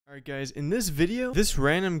Alright guys, in this video, this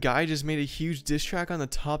random guy just made a huge diss track on the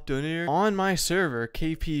top donator on my server,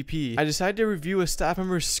 KPP. I decided to review a staff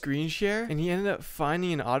member's screen share, and he ended up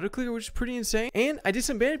finding an AutoClicker, which is pretty insane. And I did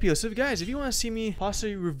some ban appeals. So guys, if you want to see me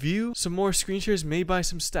possibly review some more screen shares made by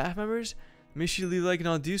some staff members, make sure you leave a like and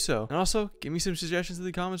I'll do so. And also, give me some suggestions in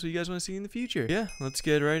the comments what you guys want to see in the future. Yeah, let's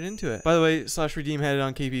get right into it. By the way, /redeem headed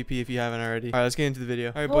on KPP if you haven't already. Alright, let's get into the video.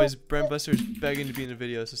 Alright boys, Brent Buster's begging to be in the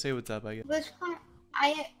video, so say what's up, I guess.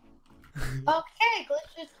 Okay,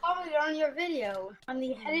 let's just comment on your video, on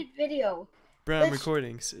the headed video. Bro, I'm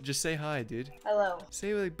recording. Just say hi, dude. Hello.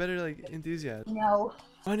 Say like better, like enthusiasm. No.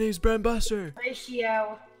 My name's Brent Buster.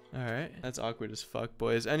 Ratio. Alright, that's awkward as fuck,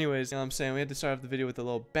 boys. Anyways, you know what I'm saying? We had to start off the video with a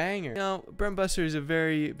little banger. Now, Brent Buster is a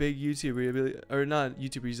very big YouTuber, or not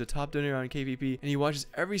YouTuber, he's a top donor on KPP, and he watches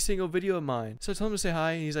every single video of mine. So I told him to say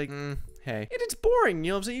hi, and he's like, hey. And it's boring, you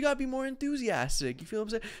know what I'm saying? You gotta be more enthusiastic, you feel what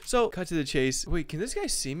I'm saying? So, cut to the chase. Wait, can this guy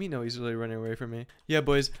see me? No, he's really running away from me. Yeah,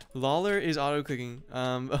 boys, Lawler is auto-clicking.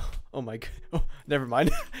 Oh my god. Oh, never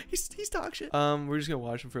mind. he's talk shit. We're just gonna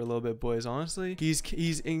watch him for a little bit, boys. Honestly, he's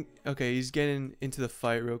getting into the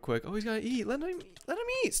fight real quick. Oh, he's gotta eat. Let him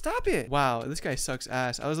eat. Stop it. Wow, this guy sucks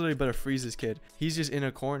ass. I was literally about to freeze this kid. He's just in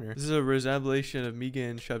a corner. This is a resemblation of me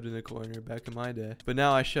getting shoved in a corner back in my day. But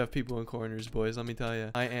now I shove people in corners, boys. Let me tell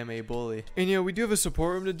you, I am a bully. And you know, we do have a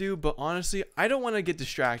support room to do, but honestly, I don't want to get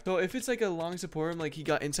distracted. So if it's like a long support room, like he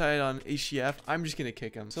got inside on HCF, I'm just gonna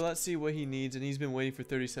kick him. So let's see what he needs. And he's been waiting for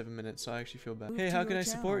 37 minutes, so I actually feel bad. Hey, how can I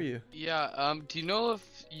support you? Yeah, do you know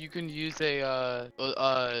if you can use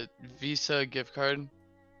a Visa gift card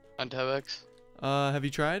on Tebex? Have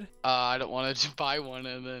you tried? I don't want to buy one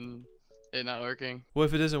and then it not working. Well,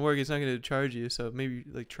 if it doesn't work, it's not gonna charge you, so maybe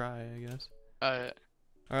like try, I guess.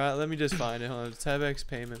 Alright, let me just find it. Hold on. Tebex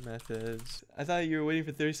payment methods. I thought you were waiting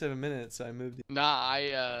for 37 minutes, so I moved it. Nah,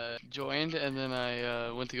 I joined and then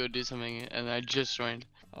I went to go do something and I just joined.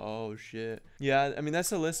 Oh shit. Yeah, I mean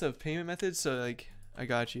that's a list of payment methods, so like I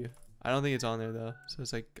got you. I don't think it's on there though, so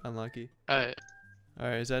it's like unlucky. Alright,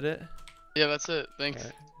 is that it? Yeah, that's it. Thanks.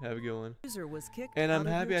 Right, have a good one. User was kicked and I'm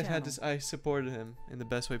happy I supported him in the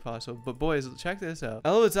best way possible. But boys, check this out.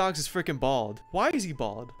 Alex is freaking bald. Why is he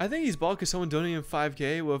bald? I think he's bald because someone donated him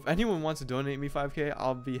 5K. Well, if anyone wants to donate me 5K,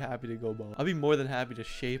 I'll be happy to go bald. I'll be more than happy to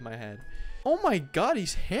shave my head. Oh my god,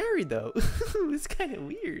 he's hairy though. It's kind of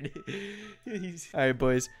weird. Alright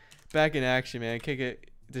boys, back in action, man. Can't get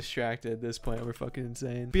distracted at this point. We're fucking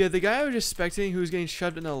insane. But yeah, the guy I was just spectating who's getting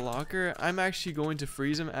shoved in a locker, I'm actually going to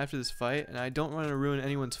freeze him after this fight, and I don't want to ruin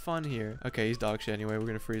anyone's fun here. Okay, he's dog shit anyway. We're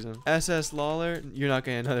gonna freeze him. SS Lawler, you're not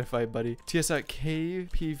getting another fight, buddy. ts.kpp.org.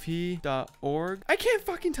 I can't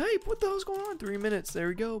fucking type. What the hell's going on? 3 minutes. There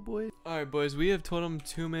we go, boys. Alright, boys, we have told him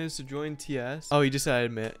 2 minutes to join TS. Oh, he just said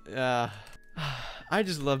admit. I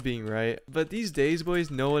just love being right. But these days, boys,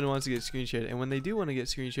 no one wants to get screen shared. And when they do want to get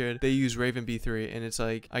screen shared, they use Raven B3. And it's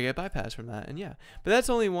like, I get bypassed from that. And yeah. But that's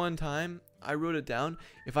only one time. I wrote it down.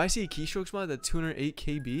 If I see a keystrokes mod that's 208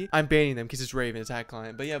 KB, I'm banning them because it's Raven. It's hack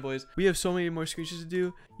client. But yeah, boys, we have so many more screenshots to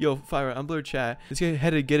do. Yo, Fire, unblurred chat. Let's get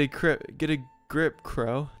ahead to get a grip,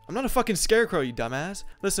 crow. I'm not a fucking scarecrow, you dumbass.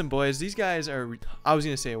 Listen, boys, these guys are, I was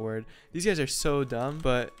gonna say a word. These guys are so dumb,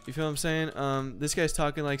 but you feel what I'm saying? This guy's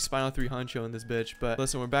talking like Spinal 3 Honcho in this bitch, but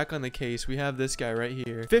listen, we're back on the case. We have this guy right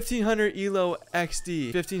here. 1500 ELO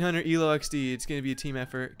XD. 1500 ELO XD. It's gonna be a team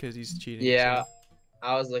effort because he's cheating. Yeah, so.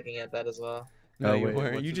 I was looking at that as well. No, you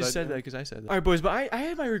weren't. You just said that because I said that. Alright, boys, but I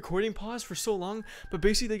had my recording paused for so long, but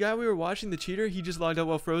basically the guy we were watching, the cheater, he just logged out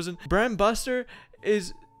while frozen. Brent Buster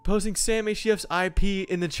is posting Sam HCF's IP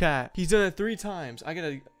in the chat. He's done it 3 times. I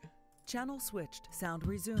gotta... Channel switched. Sound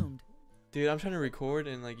resumed. Dude, I'm trying to record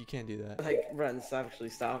and like you can't do that. Like, Brent, actually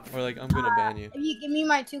stop. Or like I'm gonna ban you. If you give me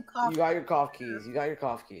my 2 cough. You got your cough keys. You got your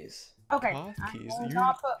cough keys. Okay. Cough keys?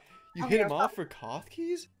 You okay, hit him off for cough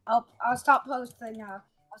keys? I'll stop posting now.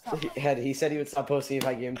 He said he would stop posting if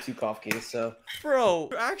I gave him 2 cough keys. So. Bro,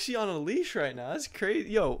 you're actually on a leash right now. That's crazy.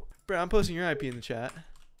 Yo, bro, I'm posting your IP in the chat.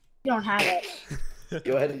 You don't have it.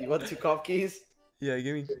 Yo, you want 2 cough keys? Yeah,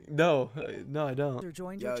 give me. No, I don't. Yo, do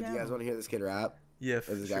you guys want to hear this kid rap? Yeah,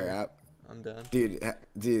 this guy rap? I'm done.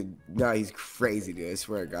 Dude, no, he's crazy, dude. I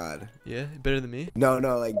swear to God. Yeah, better than me? No,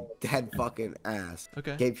 like dead fucking ass.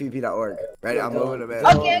 Okay. KPP.org. Right, I'm moving him in.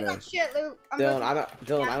 Okay, I got shit, Luke. Dylan,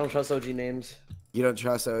 I don't trust OG names. You don't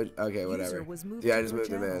trust OG? Okay, whatever. Yeah, I just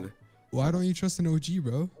moved him in. Why don't you trust an OG,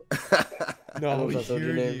 bro? No, what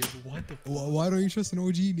the? Why don't you trust an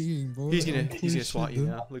OG name, bro? He's gonna swat you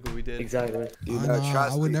now. Look what we did. Exactly. Dude,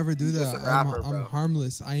 I would never do that. Rapper, I'm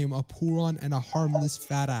harmless. I am a Puron and a harmless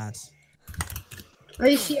fat ass.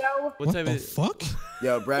 Ratio. What the fuck?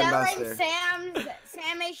 Yo, Brent Buster. Sam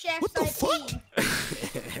HF. What the fuck?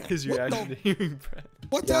 his reaction to hearing Brent.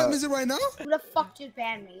 What time is it right now? Who the fuck just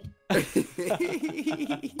banned me? How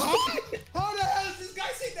the hell is this guy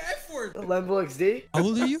saying the F word? Lembo XD? How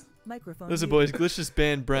old are you? Microphone. Listen, muted. boys, Glitch just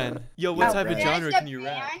banned Bren. Yo, what type of Bren. genre can you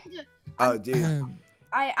rap? Oh, dude.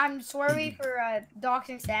 I'm sorry for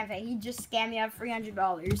doxing Samfang. He just scammed me out of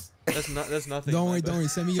 $300. That's nothing. Don't my worry, bad. don't worry.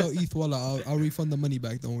 Send me your ETH wallet. I'll refund the money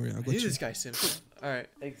back. Don't worry. I'll I got hate you. this guy simple. All right.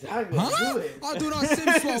 Exactly. Huh? Do it. I do not sim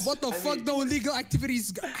swap. What the fuck? No illegal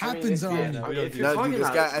activities happens around no, me. we don't do No, dude, this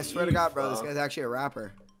guy, I swear to God, bro, this guy's actually a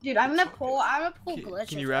rapper. Dude, I'm gonna pull glitches.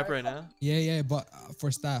 Can you rap right now? Yeah, but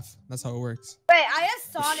for staff. That's how it works. Wait, I have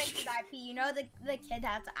Sonic's IP. You know the kid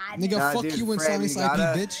has to add. Nigga, Nah, fuck dude, you and Fran, Sonic's you IP,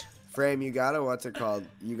 gotta- bitch. Frame, you gotta, what's it called?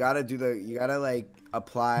 You gotta like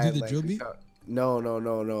apply. Do the like, drill beat? No.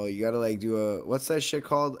 You gotta like do a, what's that shit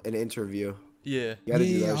called? An interview. Yeah. You gotta do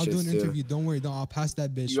Yeah, that I'll shit do an too. interview. Don't worry. I'll pass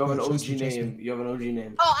that bitch. You have an Trust OG me, trust me. name. You have an OG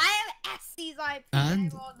name. Oh, I have SC's IP.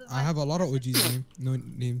 And all the I have a lot of OGs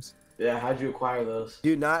names. Yeah, how'd you acquire those?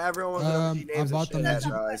 Dude, not everyone was OG names I and bought shit, them as-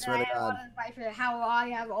 bro. I swear to God. How I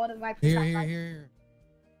have all of my Here.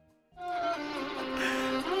 Who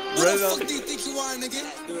Right the on. fuck do you think you are, nigga?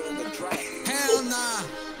 Hell nah.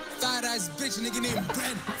 Fat ass bitch, nigga named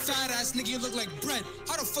Brent. Fat ass nigga, you look like Brent.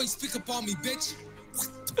 How the fuck you speak up on me, bitch?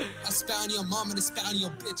 I spat on your mom and I spat on your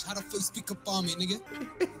bitch. How the fuck you speak up on me, nigga?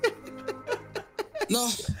 No,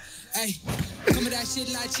 hey, come with that shit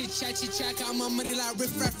like chit chat. Got my money like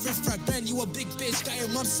riff raff. Ben, you a big bitch. Got your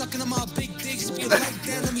mom sucking on my big dick. She be like,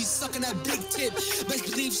 damn, let me sucking that big tip. Best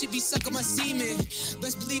believe she be sucking my semen.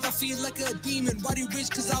 Best believe I feel like a demon. Body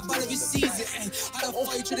rich cause I bought every season. Hey, how the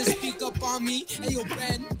fuck you try to speak up on me? Hey, yo,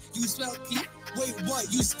 Ben, you smell pee. Wait, what?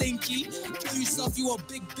 You stinky? Kill yourself, you a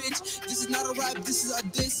big bitch. This is not a rap, this is a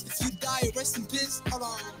diss. If you die, rest in peace. Hold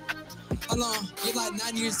on. You're like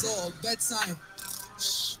 9 years old. Bedtime.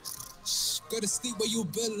 Shh. Go to sleep where you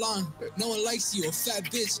belong. No one likes you, a fat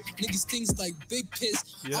bitch. Niggas things like big piss.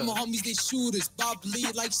 Yeah. I'm a homies, they shooters. Bob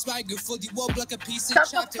lead like swagger. Fold you up like a piece of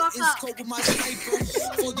Shut the chapter. fuck In up. scope with my sniper.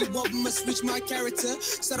 Fold you up, I'ma switch my character.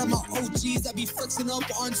 Shout out my OGs that be flexing up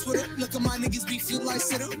on Twitter. Look at my niggas, be feel like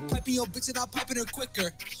sitter. Piping your bitch and I'll pipe it in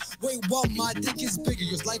quicker. Wait, what? My dick is bigger.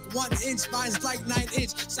 Yours like 1 inch, mine's like 9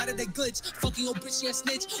 inch. Shout out the glitch. Fucking your bitch, yeah,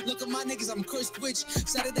 snitch. Look at my niggas, I'm cursed witch.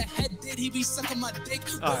 Shout out the head did, he be sucking my dick.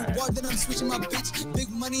 Wait, Alright. what? Then I'm switching my bitch. Big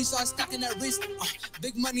money, so I stacking that wrist.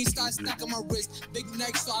 Big money, start stacking my wrist. Big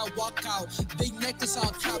neck, so I walk out. Big neck, so I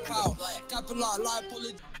cap out. Cap a lot, pull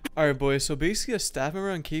it. Alright, boys, so basically a staff member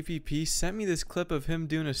on KPP sent me this clip of him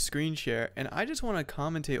doing a screen share, and I just want to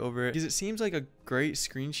commentate over it because it seems like a great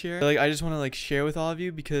screen share. Like, I just want to like share with all of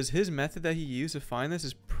you because his method that he used to find this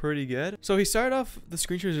is pretty good. So he started off the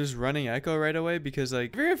screen share just running echo right away because like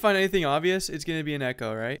if you're gonna find anything obvious, it's gonna be an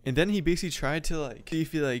echo, right? And then he basically tried to like see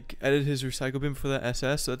if he like edit his recycle bin for the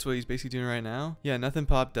SS, so that's what he's basically doing right now. Yeah, nothing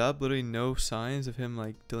popped up, literally no signs of him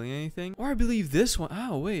like deleting anything. Or I believe this one,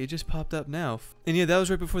 oh wait, it just popped up now. And yeah, that was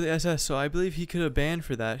right before the SS, so I believe he could have banned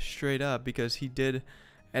for that straight up because he did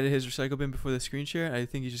edit his recycle bin before the screen share. I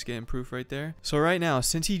think he's just getting proof right there. So right now,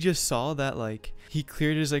 since he just saw that like he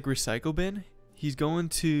cleared his like recycle bin, he's going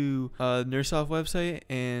to Nursoft website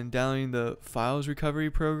and downloading the files recovery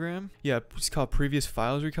program. Yeah, it's called previous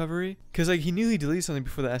files recovery. Cause like he knew he deleted something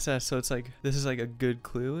before the SS, so it's like this is like a good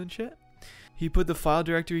clue and shit. He put the file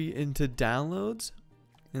directory into downloads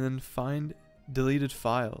and then find deleted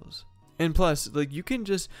files. And plus, like you can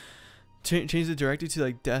just change the directory to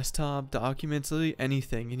like desktop, documents, literally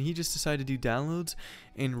anything. And he just decided to do downloads,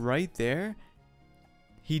 and right there,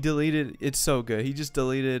 he deleted. It's so good. He just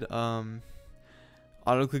deleted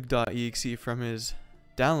AutoClicker.exe from his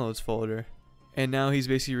downloads folder, and now he's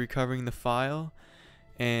basically recovering the file,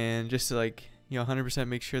 and just to like 100%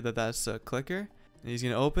 make sure that that's a clicker. And he's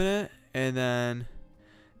gonna open it, and then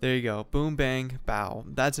there you go, boom, bang, bow.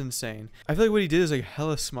 That's insane. I feel like what he did is like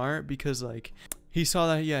hella smart because like he saw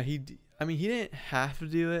that I mean, he didn't have to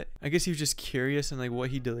do it. I guess he was just curious and like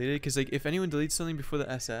what he deleted. Because like if anyone deletes something before the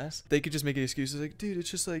SS, they could just make an excuse. Like, dude,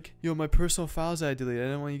 it's just like, my personal files that I deleted.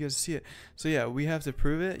 I don't want you guys to see it. So yeah, we have to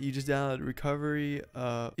prove it. You just download recovery,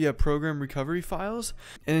 program recovery files.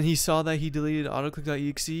 And then he saw that he deleted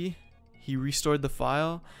AutoClicker.exe. He restored the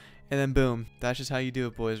file. And then boom, that's just how you do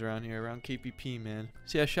it, boys, around here, around KPP, man.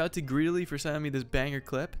 So yeah, shout out to Greedily for sending me this banger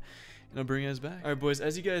clip. And I'll bring us back. Alright, boys,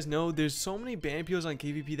 as you guys know, there's so many ban appeals on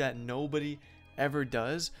KVP that nobody ever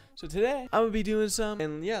does. So today I'm gonna be doing some,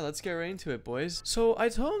 and yeah, let's get right into it, boys. So I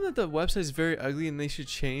told them that the website is very ugly and they should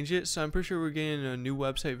change it. So I'm pretty sure we're getting a new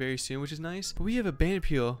website very soon, which is nice. But we have a ban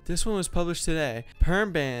appeal. This one was published today.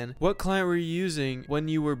 Perm ban. What client were you using when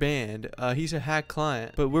you were banned? He's a hack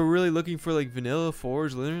client, but we're really looking for like vanilla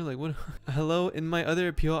forge linear. Like what? Hello. In my other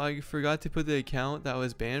appeal, I forgot to put the account that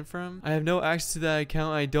was banned from. I have no access to that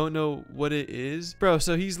account. I don't know what it is, bro.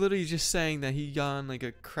 So he's literally just saying that he got on like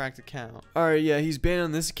a cracked account. All right, yeah, he's banned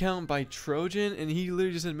on this account by Trojan, and he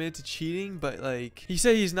literally just admitted to cheating, but like he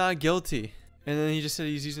said he's not guilty, and then he just said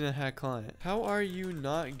he's using a hack client. How are you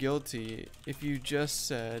not guilty if you just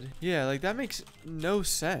said, yeah, like that makes no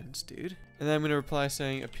sense, dude. And then I'm gonna reply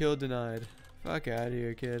saying appeal denied. Fuck out of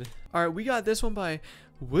here, kid. All right, we got this one by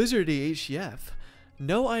Wizardy HF.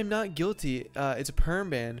 No, I'm not guilty. It's a perm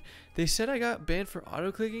ban. They said I got banned for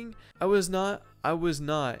auto-clicking. I was not.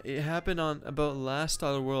 It happened on about last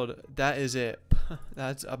Star World. That is it.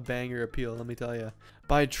 That's a banger appeal, let me tell you.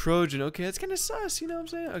 By Trojan. Okay, that's kind of sus, you know what I'm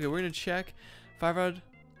saying? Okay, we're going to check. 5-rod,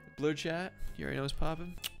 blur chat. You already know what's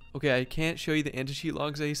popping. Okay, I can't show you the anti-cheat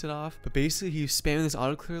logs that he set off, but basically he was spamming this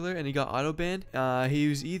AutoClicker alert and he got auto-banned. He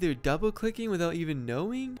was either double-clicking without even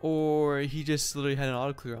knowing, or he just literally had an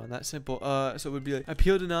AutoClicker on. That simple. So it would be like,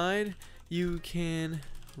 appeal denied. You can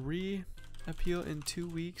appeal in 2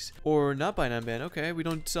 weeks, or not by non-ban. Okay, we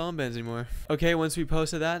don't sell bans anymore. Okay, once we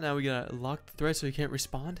posted that, now we gotta lock the thread so he can't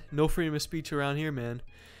respond. No freedom of speech around here, man.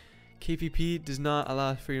 KPP does not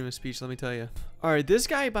allow freedom of speech, let me tell you. All right, this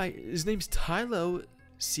guy his name's Tylo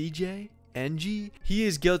CJ NG. He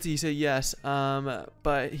is guilty. He said yes,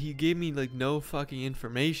 but he gave me like no fucking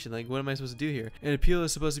information. Like, what am I supposed to do here? An appeal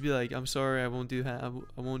is supposed to be like, I'm sorry, I won't do that.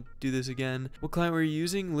 I won't do this again. What client were you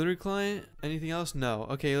using? Literary client? Anything else? No.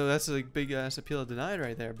 Okay, well, that's a like, big ass appeal denied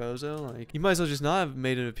right there, bozo. Like, you might as well just not have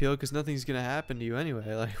made an appeal because nothing's gonna happen to you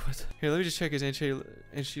anyway. Like, what? Here, let me just check his entry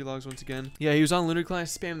logs once again. Yeah, he was on literary client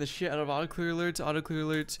spamming the shit out of AutoClicker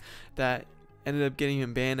alerts that ended up getting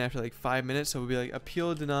him banned after like 5 minutes. So we'll be like,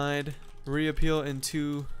 appeal denied. Reappeal in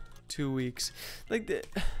two weeks.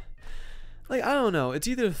 Like I don't know. It's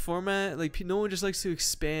either the format. Like no one just likes to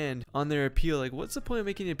expand on their appeal. Like what's the point of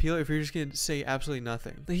making an appeal if you're just gonna say absolutely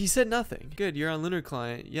nothing? Like he said nothing. Good. You're on Lunar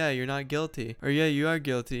client. Yeah, you're not guilty. Or yeah, you are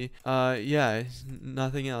guilty. Yeah,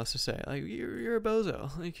 nothing else to say. Like you're a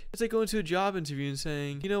bozo. Like it's like going to a job interview and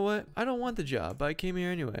saying, you know what? I don't want the job, but I came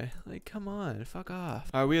here anyway. Like come on, fuck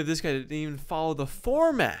off. All right, we have this guy that didn't even follow the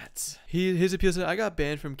formats. His appeal said I got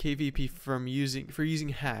banned from KVP for using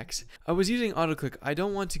hacks. I was using AutoClick. I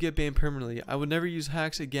don't want to get banned permanently. I would never use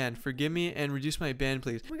hacks again. Forgive me and reduce my ban,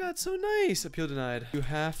 please. Oh my god, so nice. Appeal denied. You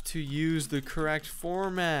have to use the correct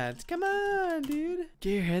format. Come on, dude. Get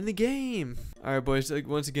your head in the game. All right, boys. Like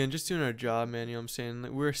once again, just doing our job, man. You know what I'm saying?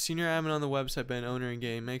 Like, we're a senior admin on the website, but an owner in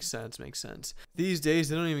game. Makes sense. Makes sense. These days,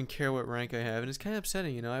 they don't even care what rank I have, and it's kind of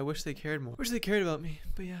upsetting. You know, I wish they cared more. Wish they cared about me.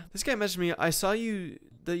 But yeah, this guy messaged me. I saw you're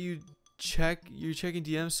checking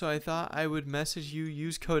DMs, so I thought I would message you.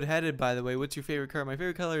 Use code headed, by the way. What's your favorite color? My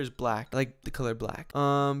favorite color is black. I like the color black.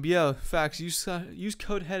 Yeah, facts. Use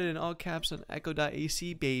code headed in all caps on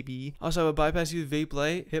echo.ac, baby. Also, I would bypass you with vape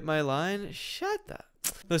light. Hit my line. Shut that.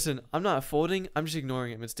 Listen, I'm not folding. I'm just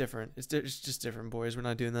ignoring him. It's different. It's just different, boys. We're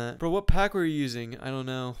not doing that. Bro, what pack were you using? I don't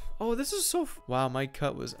know. Oh, this is so... Wow, my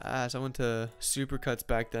cut was ass. I went to super cuts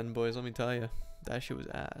back then, boys. Let me tell you. That shit was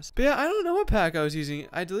ass. But yeah, I don't know what pack I was using.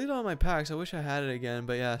 I deleted all my packs. I wish I had it again,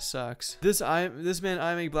 but yeah, sucks. This man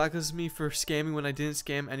iMake blacklisted me for scamming when I didn't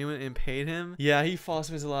scam anyone and paid him. Yeah, he false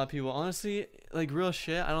a lot of people. Honestly, like real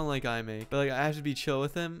shit, I don't like iMake. But like I have to be chill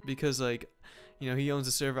with him because like, you know, he owns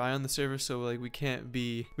the server, I own the server, so like we can't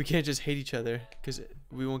just hate each other because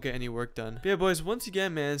we won't get any work done. But yeah, boys, once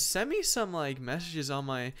again, man, send me some like messages in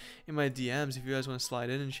my DMs if you guys want to slide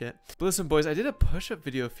in and shit. But listen, boys, I did a push-up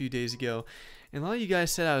video a few days ago. And a lot of you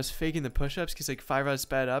guys said I was faking the push-ups because like 5 rounds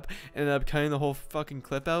sped up and ended up cutting the whole fucking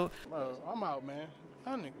clip out. Bro, I'm out, man.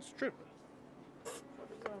 That nigga's tripping.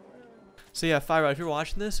 So yeah, 5 rounds, if you're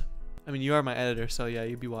watching this, I mean, you are my editor, so yeah,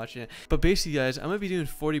 you'd be watching it. But basically, guys, I'm going to be doing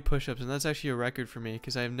 40 push-ups, and that's actually a record for me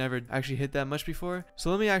because I've never actually hit that much before. So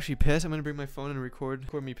let me actually piss. I'm going to bring my phone and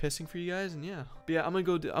record me pissing for you guys, and yeah. But yeah, I'm going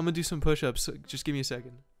to do some push-ups, so just give me a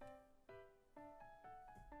second.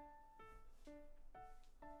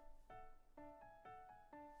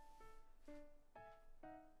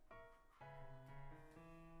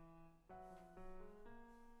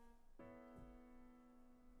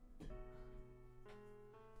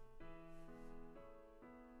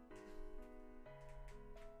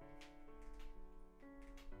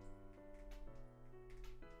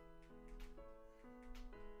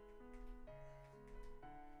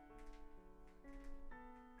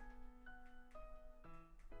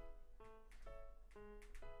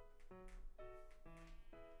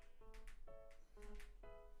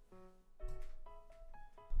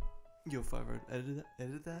 Yo, 5 hours.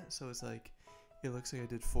 Edit that so it's like it looks like I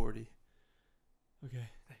did 40. Okay,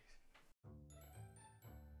 thanks.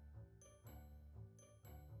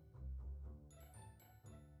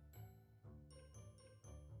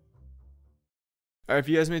 Alright, if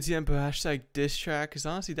you guys made it to the end, put hashtag diss track, because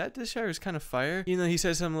honestly, that diss track was kind of fire. You know, he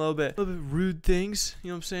said some a little bit rude things. You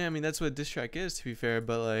know what I'm saying? I mean, that's what diss track is, to be fair.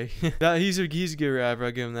 But like, he's a good rapper.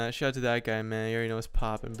 I'll give him that. Shout out to that guy, man. You already know what's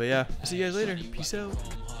popping. But yeah, see you guys later. Peace out.